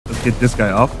Let's get this guy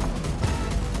off.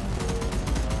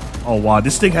 Oh wow,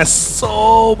 this thing has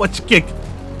so much kick.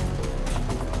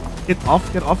 Get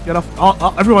off, get off, get off.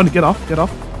 Oh, everyone get off, get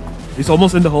off. He's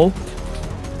almost in the hole.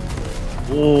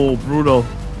 Oh, brutal.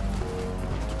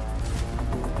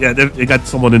 Yeah, they got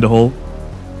someone in the hole.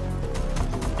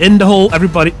 In the hole,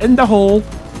 everybody, in the hole.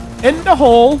 In the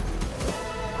hole.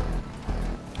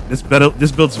 This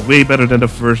build's way better than the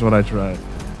first one I tried.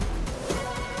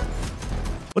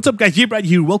 What's up, guys? JBRider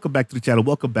here. Welcome back to the channel.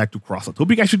 Welcome back to Crossout. Hope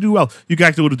you guys should do well. You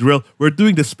guys know the drill. We're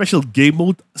doing the special game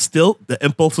mode still, the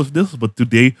Impulsiveness, but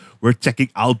today we're checking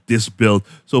out this build.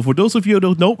 So for those of you who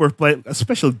don't know, we're playing a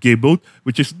special game mode,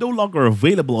 which is no longer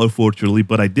available, unfortunately,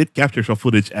 but I did capture some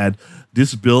footage, and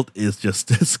this build is just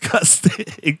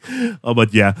disgusting.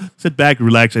 But yeah, sit back,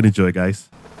 relax, and enjoy, guys.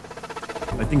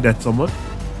 I think that's someone.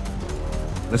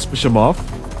 Let's push him off.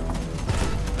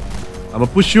 I'm gonna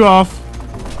push you off.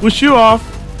 Push you off.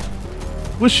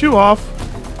 Push you off.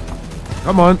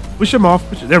 Come on. Push him off.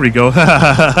 There we go.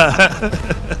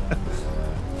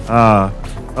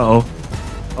 Uh-oh.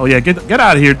 Oh, yeah. Get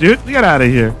out of here, dude. Get out of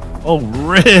here. Oh,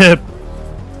 rip.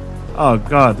 Oh,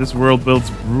 God. This world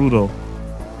build's brutal.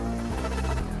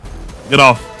 Get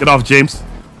off. Get off, James.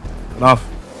 Get off.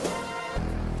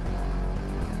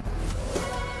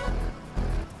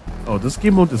 Oh, this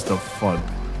game mode is the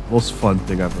most fun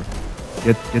thing ever.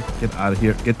 Get out of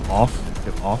here. Get off.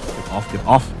 Get off. Get off. Get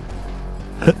off.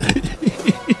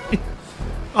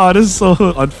 Oh, this is so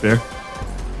unfair.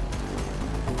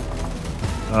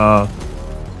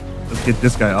 Let's get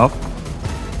this guy off.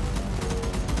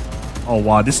 Oh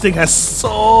wow, this thing has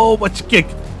so much kick.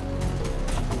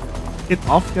 Get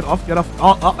off. Get off. Get off.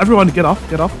 Oh, everyone get off.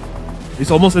 Get off. He's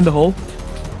almost in the hole.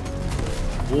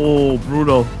 Oh,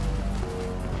 brutal.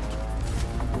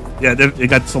 Yeah, they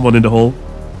got someone in the hole.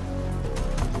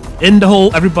 In the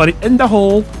hole, everybody, in the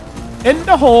hole. In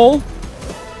the hole.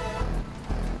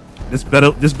 This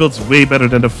build's way better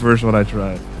than the first one I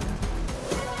tried.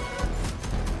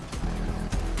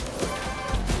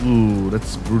 Ooh,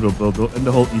 that's brutal build though. In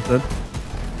the hole, Ethan.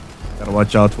 Gotta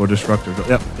watch out for destructors.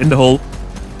 Yep, in the hole.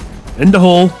 In the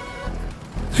hole.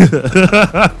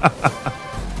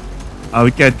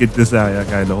 We can't get this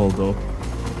guy in the hole though.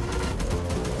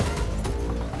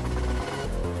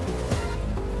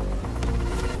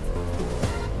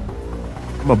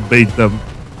 I'm gonna bait them.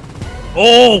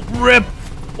 Oh, rip!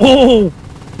 Oh!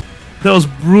 That was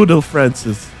brutal,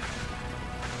 Francis.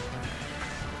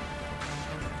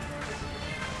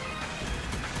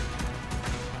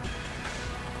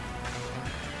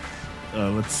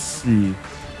 Let's see.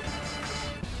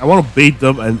 I want to bait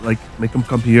them and like make them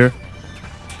come here.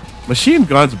 Machine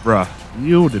guns, bruh.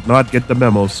 You did not get the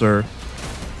memo, sir.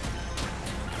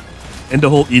 In the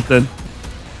hole, Ethan.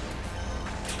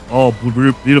 Oh,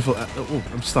 beautiful. Oh,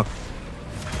 I'm stuck.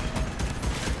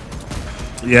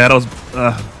 Yeah, that was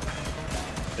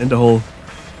in the hole.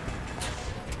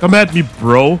 Come at me,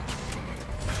 bro.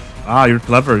 Ah, you're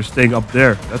clever. You're staying up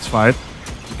there. That's fine.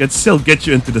 We can still get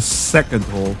you into the second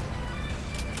hole.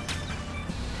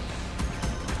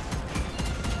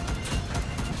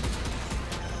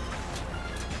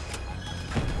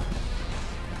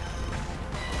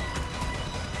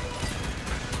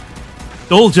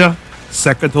 Told ya.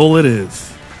 Second hole it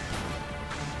is.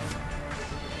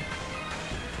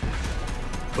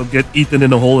 We'll get Ethan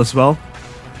in the hole as well.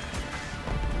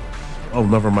 Oh,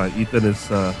 never mind. Ethan is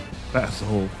past the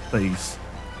whole phase.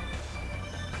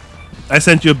 I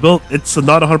sent you a build. It's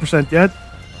not 100% yet.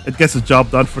 It gets the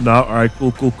job done for now. Alright,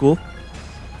 cool.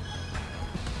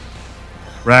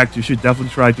 Racked, you should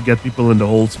definitely try to get people in the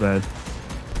holes, man.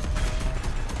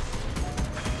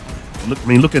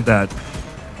 Look at that.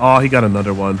 Oh, he got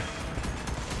another one.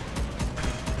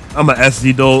 I'm a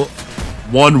SD though.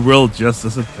 One whirl just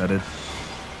doesn't cut it.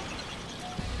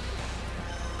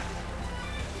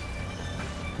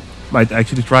 Might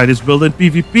actually try this build in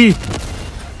PvP.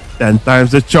 10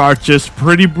 times the charges.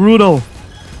 Pretty brutal.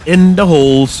 In the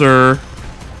hole, sir.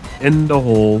 In the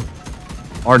hole.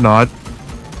 Or not.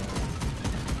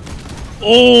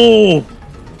 Oh!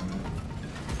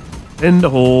 In the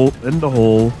hole. In the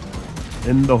hole.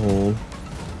 In the hole.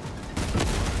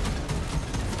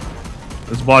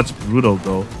 This bot's brutal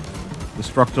though. The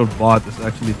structural bot is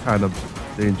actually kind of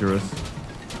dangerous.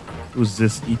 Who's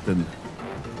this? Ethan.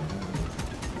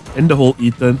 In the hole,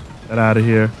 Ethan. Get out of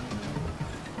here.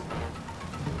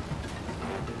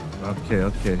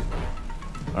 Okay.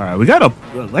 Alright, we got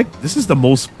this is the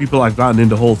most people I've gotten in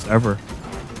the holes ever.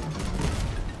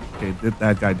 Okay,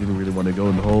 that guy didn't really want to go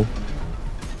in the hole.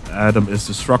 Adam is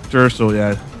destructor, so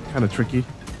yeah, kind of tricky.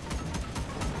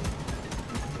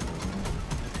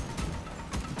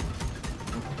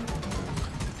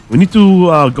 We need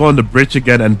to go on the bridge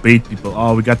again and bait people.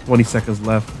 Oh, we got 20 seconds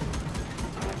left.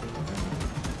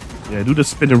 Yeah, do the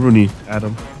spin-a-rooney,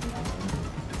 Adam.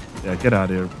 Yeah, get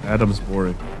out of here. Adam's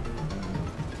boring.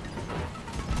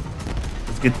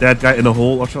 Let's get that guy in a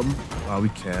hole or something. Oh, we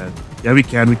can. Yeah, we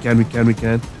can.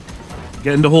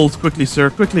 Get in the holes quickly, sir.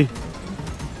 Quickly.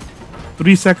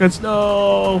 3 seconds.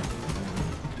 No.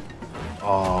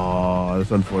 Oh,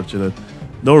 that's unfortunate.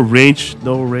 No range.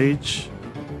 No range.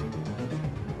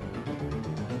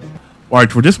 Alright,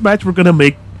 for this match, we're gonna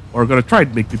try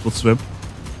to make people swim.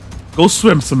 Go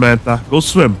swim, Samantha. Go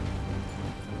swim.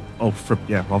 Oh, frick.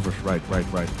 Yeah, hovers. Right.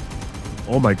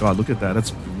 Oh my god, look at that.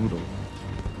 That's brutal.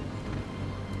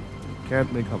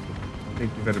 Can't make up.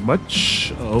 Thank you very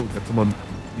much. Oh, got someone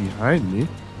behind me.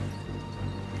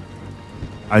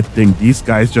 I think these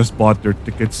guys just bought their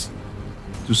tickets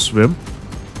to swim.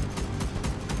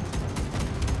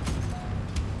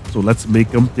 So let's make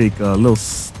them take a little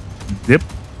dip.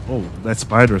 Oh, that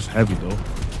spider is heavy though.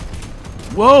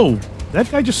 Whoa! That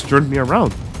guy just turned me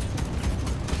around.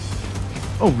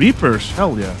 Oh, Reapers.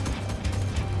 Hell yeah.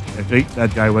 I think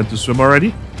that guy went to swim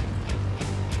already.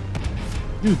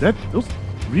 Dude, those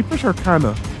Reapers are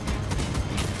kinda...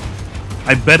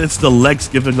 I bet it's the legs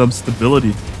giving them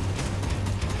stability.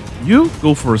 You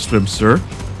go for a swim, sir.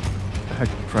 What the heck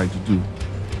are you trying to do?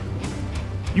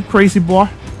 You crazy boy?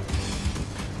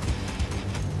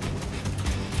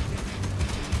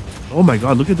 Oh my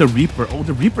god, look at the Reaper. Oh,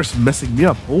 the Reaper's messing me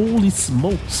up. Holy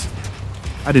smokes.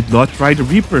 I did not try the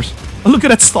Reapers. Oh, look at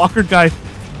that Stalker guy.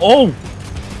 Oh!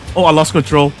 Oh, I lost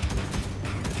control.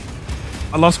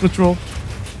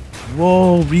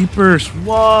 Whoa, Reapers.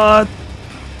 What?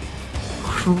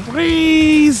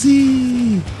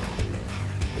 Crazy.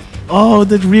 Oh,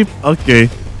 the Reaper. Okay.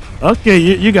 Okay,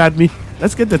 you got me.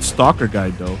 Let's get that Stalker guy,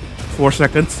 though. 4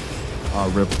 seconds. Oh,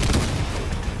 rip.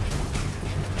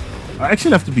 I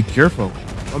actually have to be careful.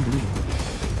 Unbelievable.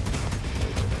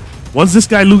 Once this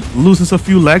guy loses a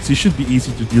few legs, he should be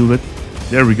easy to deal with.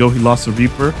 There we go. He lost a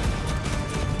Reaper.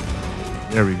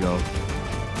 There we go.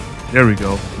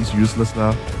 He's useless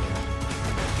now.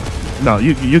 No,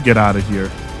 you get out of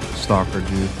here, Stalker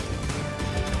dude.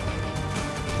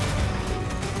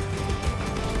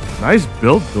 Nice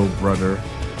build though, brother.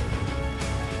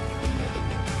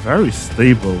 Very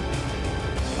stable.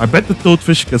 I bet the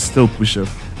Toadfish can still push him.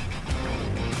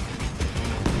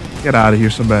 Get out of here,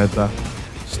 Samantha.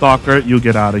 Stalker, you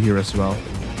get out of here as well.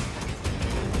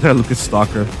 Look at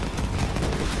Stalker.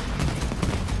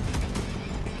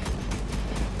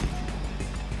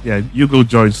 Yeah, you go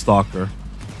join Stalker.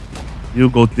 You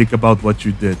go think about what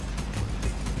you did.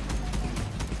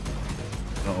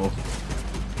 Uh-oh.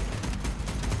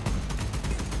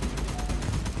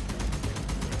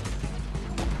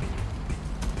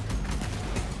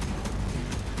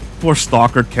 Poor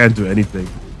Stalker can't do anything.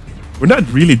 We're not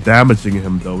really damaging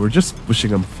him though, we're just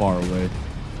pushing him far away.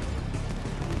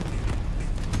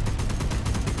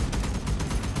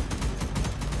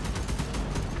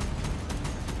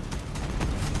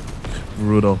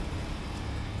 Brutal.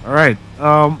 Alright,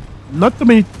 not too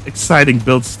many exciting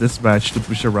builds this match to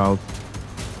push around.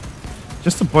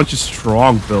 Just a bunch of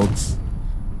strong builds.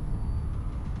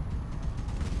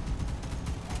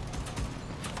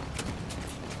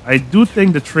 I do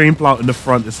think the train plow in the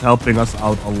front is helping us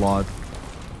out a lot.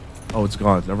 Oh, it's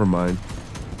gone. Never mind.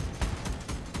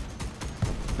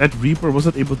 That Reaper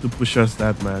wasn't able to push us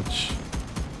that match.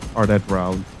 Or that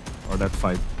round. Or that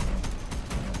fight.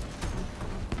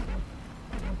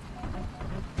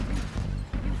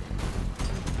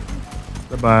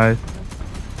 Bye-bye.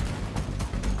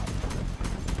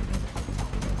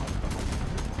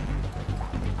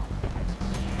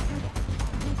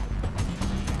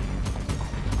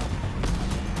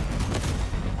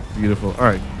 Beautiful. All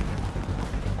right.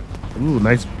 Ooh,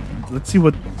 nice. Let's see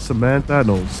what Samantha.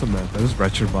 No, Samantha. This is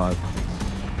Wretched Bot.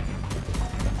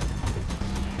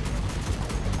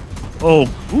 Oh,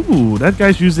 ooh, that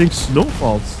guy's using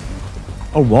snowfalls.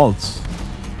 Oh, waltz.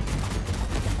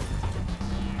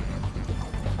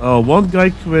 One guy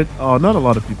quit. Oh, not a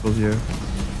lot of people here.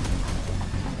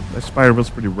 That spiral's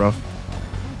pretty rough.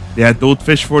 Yeah,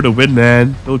 Toadfish for the win,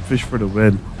 man. Toadfish for the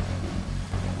win.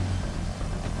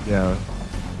 Yeah.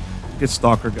 Get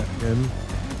Stalker again.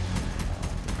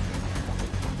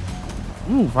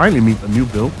 Ooh, finally meet a new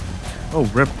build. Oh,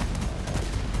 rip.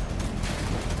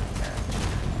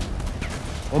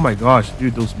 Oh my gosh,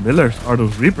 dude, those Millers are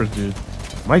those Reapers, dude.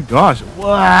 My gosh,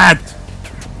 what?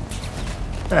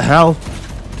 The hell?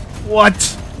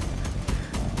 What?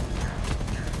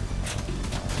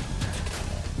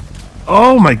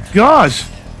 Oh my gosh.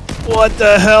 What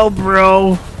the hell,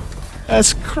 bro?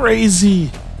 That's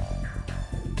crazy.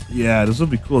 Yeah, this would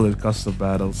be cool in custom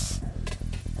battles.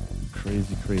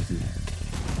 Crazy, crazy.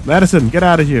 Madison, get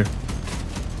out of here.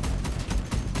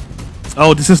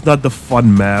 Oh, this is not the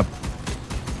fun map.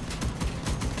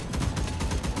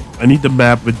 I need the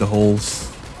map with the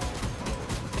holes.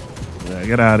 Yeah,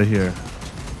 get out of here.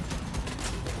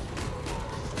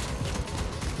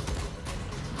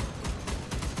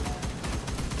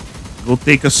 Go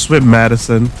take a swim,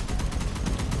 Madison.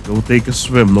 Go take a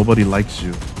swim. Nobody likes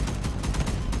you.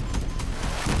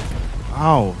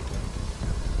 Ow.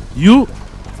 You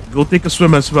go take a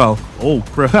swim as well. Oh,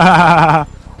 crap.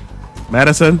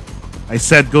 Madison, I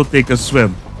said go take a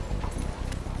swim.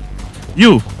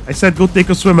 You, I said go take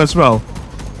a swim as well.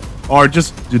 Or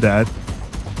just do that.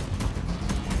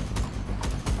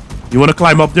 You want to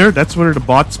climb up there? That's where the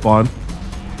bots spawn.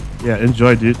 Yeah,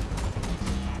 enjoy, dude.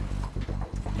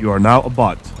 You are now a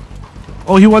bot.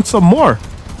 Oh, he wants some more.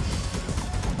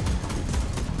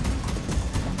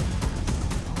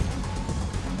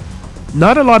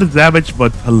 Not a lot of damage,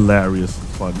 but hilarious and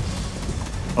fun.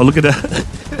 Oh, look at that.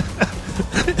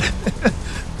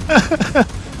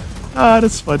 Ah,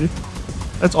 that's funny.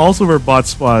 That's also where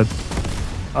bots spawn.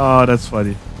 Oh, that's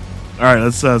funny. Alright,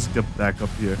 let's get back up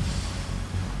here.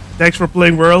 Thanks for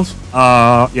playing Worlds.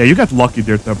 Yeah, you got lucky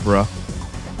there, Tempura.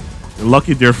 You're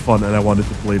lucky they're fun and I wanted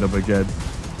to play them again.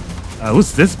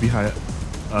 Who's this behind?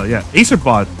 Yeah,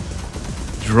 Acerbot.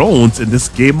 Drones in this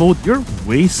game mode? You're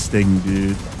wasting,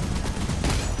 dude.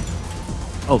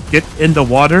 Oh, get in the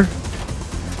water.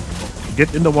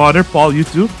 Get in the water, Paul, you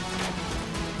too.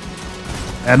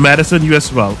 And Madison, you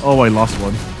as well. Oh, I lost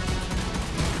one.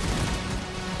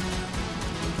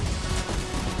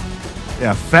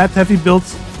 Yeah, fat, heavy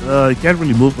builds. You can't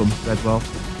really move them that well.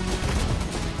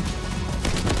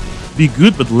 Be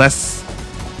good, but less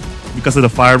because of the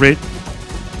fire rate.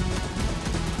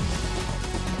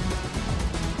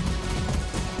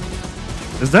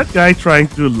 Is that guy trying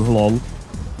to lol?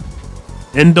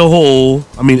 In the hole,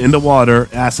 I mean in the water.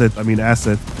 Acid, I mean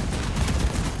acid.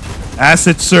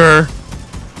 Acid, sir.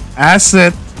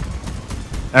 Acid.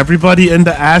 Everybody in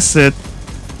the acid.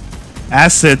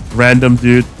 Acid, random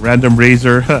dude. Random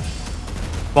razor.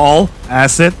 Paul,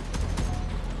 acid.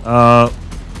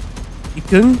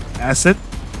 Ethan, acid.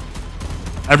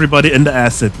 Everybody in the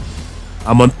acid.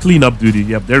 I'm on cleanup duty.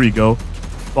 Yep, there we go.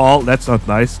 Paul, that's not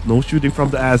nice. No shooting from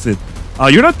the acid.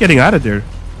 You're not getting out of there.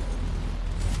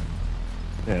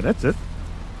 Yeah, that's it.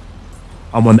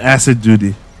 I'm on acid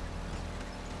duty.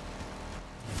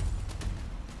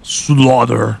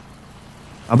 Slaughter.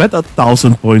 I'm at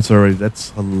 1,000 points already.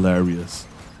 That's hilarious.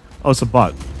 Oh, it's a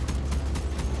bot.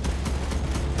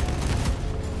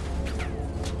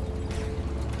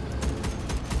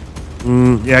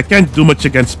 Yeah, I can't do much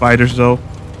against spiders though.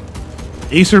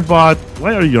 Acerbot,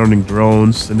 why are you running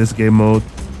drones in this game mode?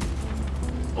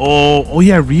 Oh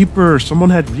yeah, Reapers. Someone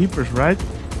had Reapers, right?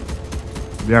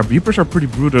 Yeah, Reapers are pretty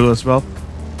brutal as well.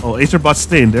 Oh, Acerbot,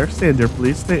 stay in there. Stay in there,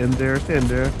 please. Stay in there. Stay in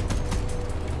there.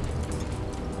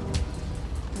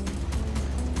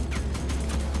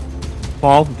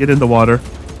 Paul, get in the water.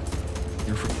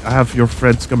 I have your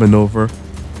friends coming over,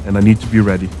 and I need to be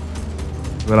ready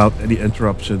without any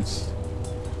interruptions.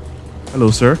 Hello,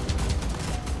 sir.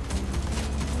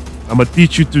 I'm gonna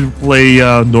teach you to play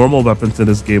normal weapons in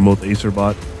this game mode,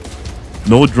 Acerbot.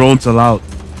 No drones allowed.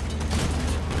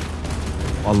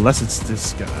 Unless it's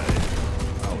this guy.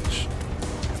 Ouch.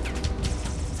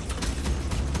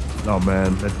 Oh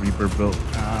man, that Reaper built.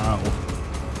 Ow.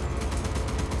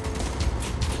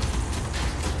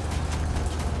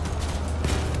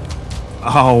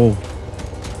 Ow.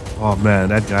 Oh man,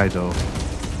 that guy though.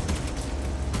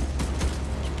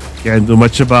 Can't do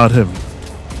much about him.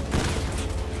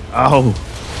 Ow.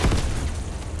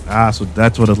 So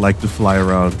that's what I'd like to fly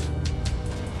around.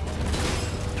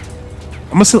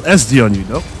 I'm gonna still SD on you,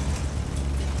 though.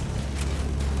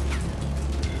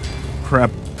 Crap.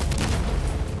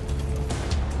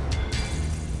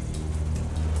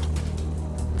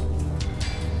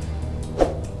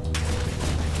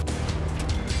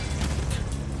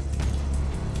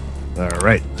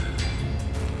 Alright.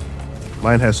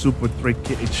 Mine has super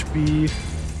 3k HP.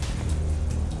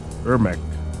 Ermac.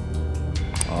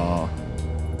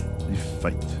 We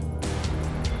fight.